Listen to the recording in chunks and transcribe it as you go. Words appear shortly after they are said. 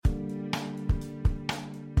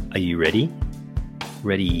Are you ready?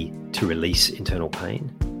 Ready to release internal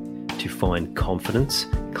pain? To find confidence,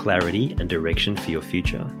 clarity, and direction for your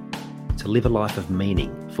future? To live a life of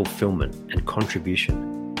meaning, fulfillment, and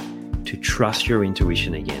contribution? To trust your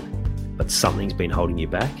intuition again, but something's been holding you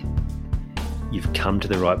back? You've come to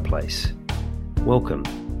the right place. Welcome.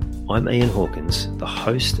 I'm Ian Hawkins, the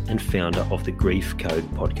host and founder of the Grief Code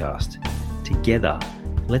podcast. Together,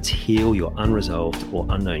 let's heal your unresolved or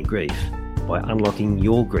unknown grief by unlocking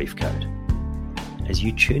your grief code. As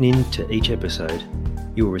you tune in to each episode,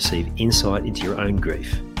 you will receive insight into your own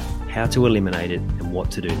grief, how to eliminate it, and what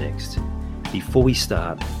to do next. Before we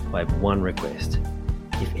start, I have one request.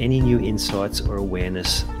 If any new insights or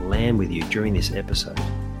awareness land with you during this episode,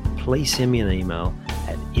 please send me an email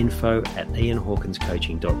at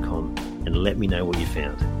info@ianhawkinscoaching.com and let me know what you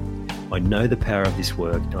found. I know the power of this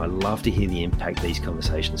work and I love to hear the impact these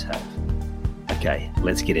conversations have. Okay,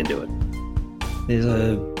 let's get into it. There's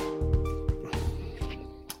a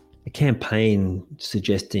campaign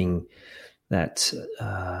suggesting that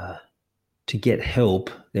to get help,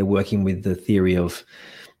 they're working with the theory of,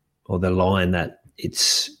 or the line that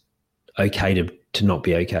it's okay to not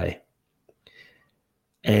be okay.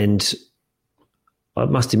 And I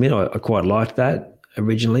must admit, I quite liked that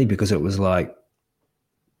originally because it was like,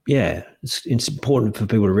 yeah, it's important for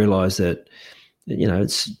people to realize that, you know,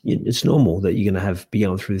 it's normal that you're going to be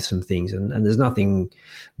going through some things and there's nothing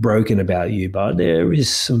broken about you, but there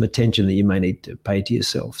is some attention that you may need to pay to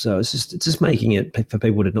yourself. So it's just making it for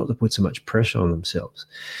people to not to put so much pressure on themselves.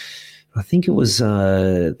 I think it was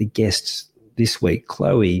the guest this week,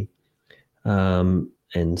 Chloe, and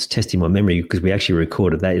testing my memory because we actually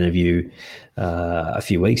recorded that interview a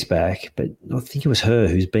few weeks back, but I think it was her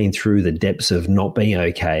who's been through the depths of not being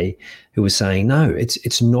okay, who was saying, no,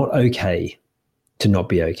 it's not okay to not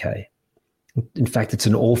be okay. In fact, it's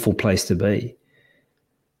an awful place to be.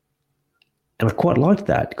 And I quite liked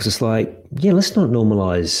that because it's like, yeah, let's not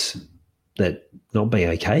normalize that not being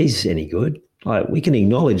okay is any good. Like, we can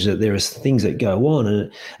acknowledge that there are things that go on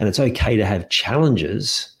and it's okay to have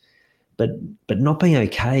challenges, but not being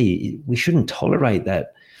okay, we shouldn't tolerate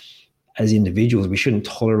that as individuals. We shouldn't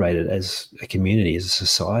tolerate it as a community, as a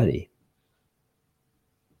society.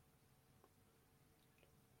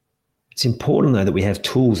 It's important, though, that we have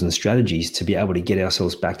tools and strategies to be able to get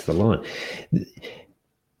ourselves back to the line.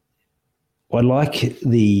 I like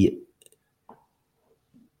the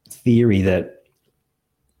theory that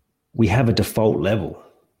we have a default level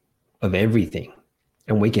of everything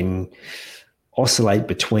and we can oscillate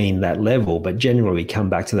between that level, but generally we come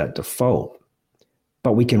back to that default.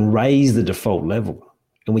 But we can raise the default level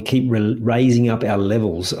and we keep raising up our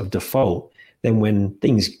levels of default. Then when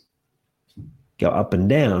things go up and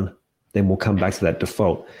down, then we'll come back to that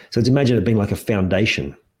default. So imagine it being like a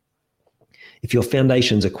foundation. If your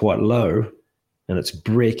foundations are quite low and it's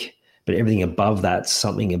brick, but everything above that's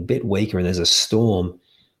something a bit weaker and there's a storm, and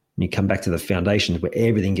you come back to the foundations where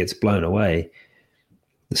everything gets blown away,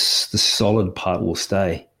 the solid part will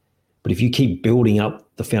stay. But if you keep building up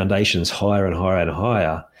the foundations higher and higher and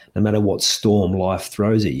higher, no matter what storm life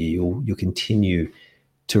throws at you, you'll continue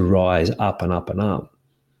to rise up and up and up.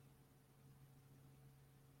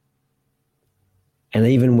 And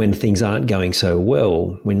even when things aren't going so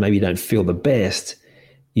well, when maybe you don't feel the best,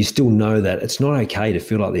 you still know that it's not okay to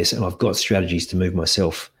feel like this, and I've got strategies to move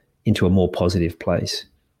myself into a more positive place.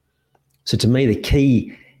 So to me, the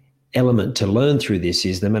key element to learn through this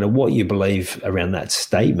is no matter what you believe around that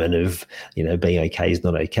statement of, you know, being okay is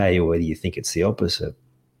not okay, or whether you think it's the opposite,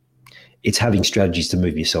 it's having strategies to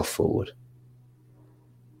move yourself forward.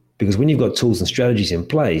 Because when you've got tools and strategies in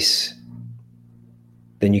place,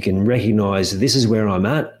 then you can recognize this is where I'm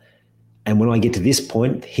at. And when I get to this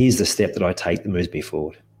point, here's the step that I take that moves me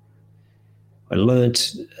forward. I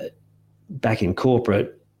learned back in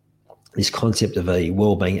corporate this concept of a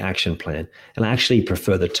wellbeing action plan. And I actually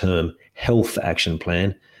prefer the term health action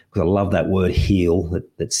plan because I love that word heal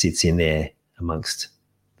that sits in there amongst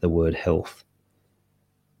the word health.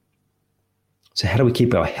 So how do we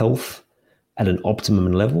keep our health at an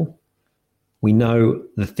optimum level? We know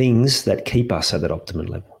the things that keep us at that optimum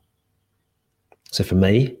level. So for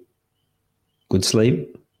me, good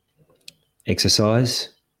sleep, exercise,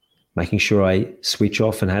 making sure I switch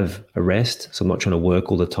off and have a rest. So I'm not trying to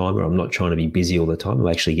work all the time, or I'm not trying to be busy all the time.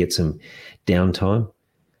 I actually get some downtime.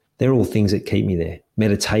 They're all things that keep me there.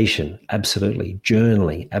 Meditation, absolutely.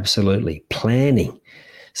 Journaling, absolutely. Planning.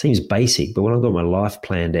 Seems basic, but when I've got my life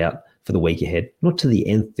planned out for the week ahead, not to the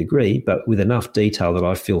nth degree, but with enough detail that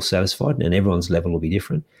I feel satisfied, and everyone's level will be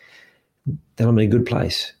different, then I'm in a good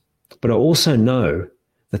place. But I also know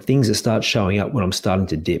the things that start showing up when I'm starting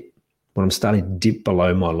to dip. when I'm starting to dip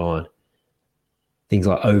below my line. Things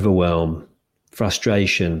like overwhelm,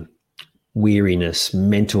 frustration, weariness,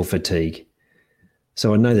 mental fatigue.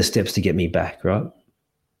 So I know the steps to get me back, right?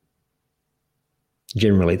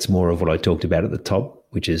 Generally, it's more of what I talked about at the top,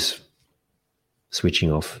 which is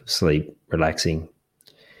switching off, sleep, relaxing,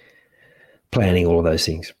 planning, all of those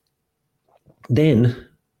things. Then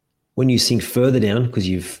when you sink further down because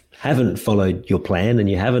you haven't followed your plan and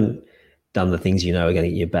you haven't done the things you know are going to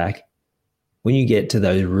get you back, when you get to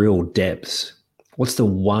those real depths, what's the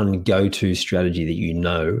one go-to strategy that you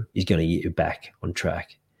know is going to get you back on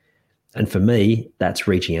track? And for me, that's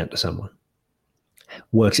reaching out to someone.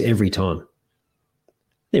 Works every time.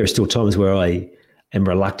 There are still times where I am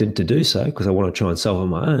reluctant to do so because I want to try and solve on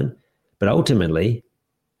my own. But ultimately,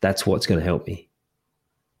 that's what's going to help me.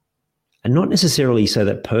 And not necessarily so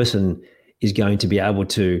that person is going to be able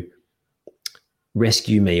to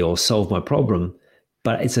rescue me or solve my problem,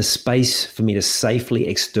 but it's a space for me to safely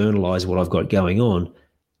externalize what I've got going on.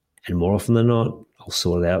 And more often than not, I'll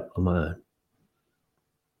sort it out on my own.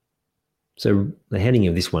 So the heading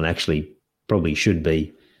of this one actually probably should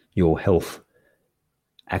be your health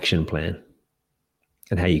action plan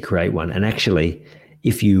and how you create one. And actually,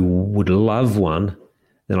 if you would love one,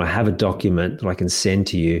 then I have a document that I can send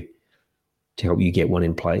to you to help you get one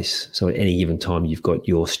in place. So at any given time, you've got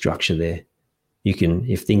your structure there. You can,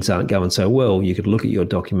 if things aren't going so well, you could look at your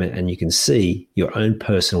document and you can see your own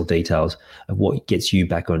personal details of what gets you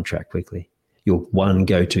back on track quickly, your one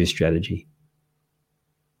go-to strategy.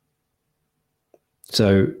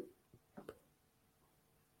 So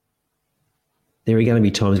there are going to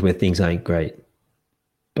be times where things ain't great,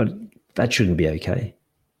 but that shouldn't be okay.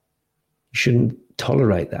 You shouldn't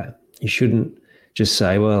tolerate that. You shouldn't just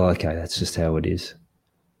say, well, okay, that's just how it is.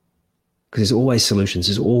 Because there's always solutions,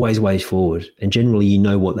 there's always ways forward. And generally you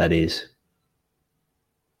know what that is,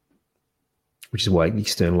 which is why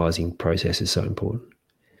externalizing process is so important.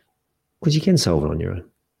 Because you can solve it on your own. And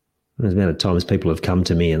there's the amount of times people have come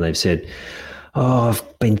to me and they've said, oh,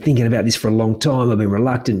 I've been thinking about this for a long time. I've been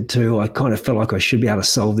reluctant to. I kind of felt like I should be able to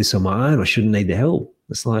solve this on my own. I shouldn't need the help.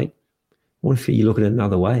 It's like, what if you look at it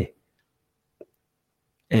another way?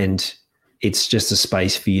 And it's just a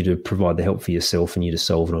space for you to provide the help for yourself and you to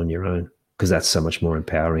solve it on your own, because that's so much more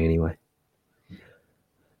empowering anyway.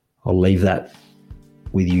 I'll leave that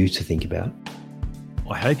with you to think about.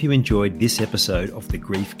 I hope you enjoyed this episode of the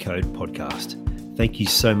Grief Code podcast. Thank you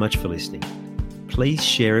so much for listening. Please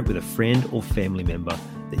share it with a friend or family member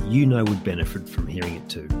that you know would benefit from hearing it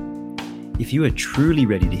too. If you are truly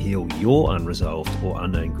ready to heal your unresolved or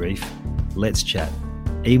unknown grief, let's chat.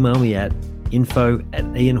 Email me at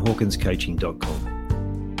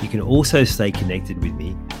info@ianhawkinscoaching.com. You can also stay connected with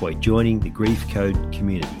me by joining the Grief Code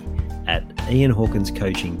community at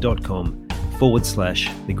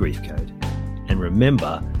ianhawkinscoaching.com/the Grief Code. And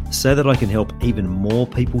remember, so that I can help even more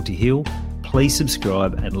people to heal, please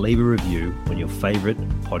subscribe and leave a review on your favorite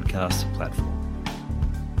podcast platform.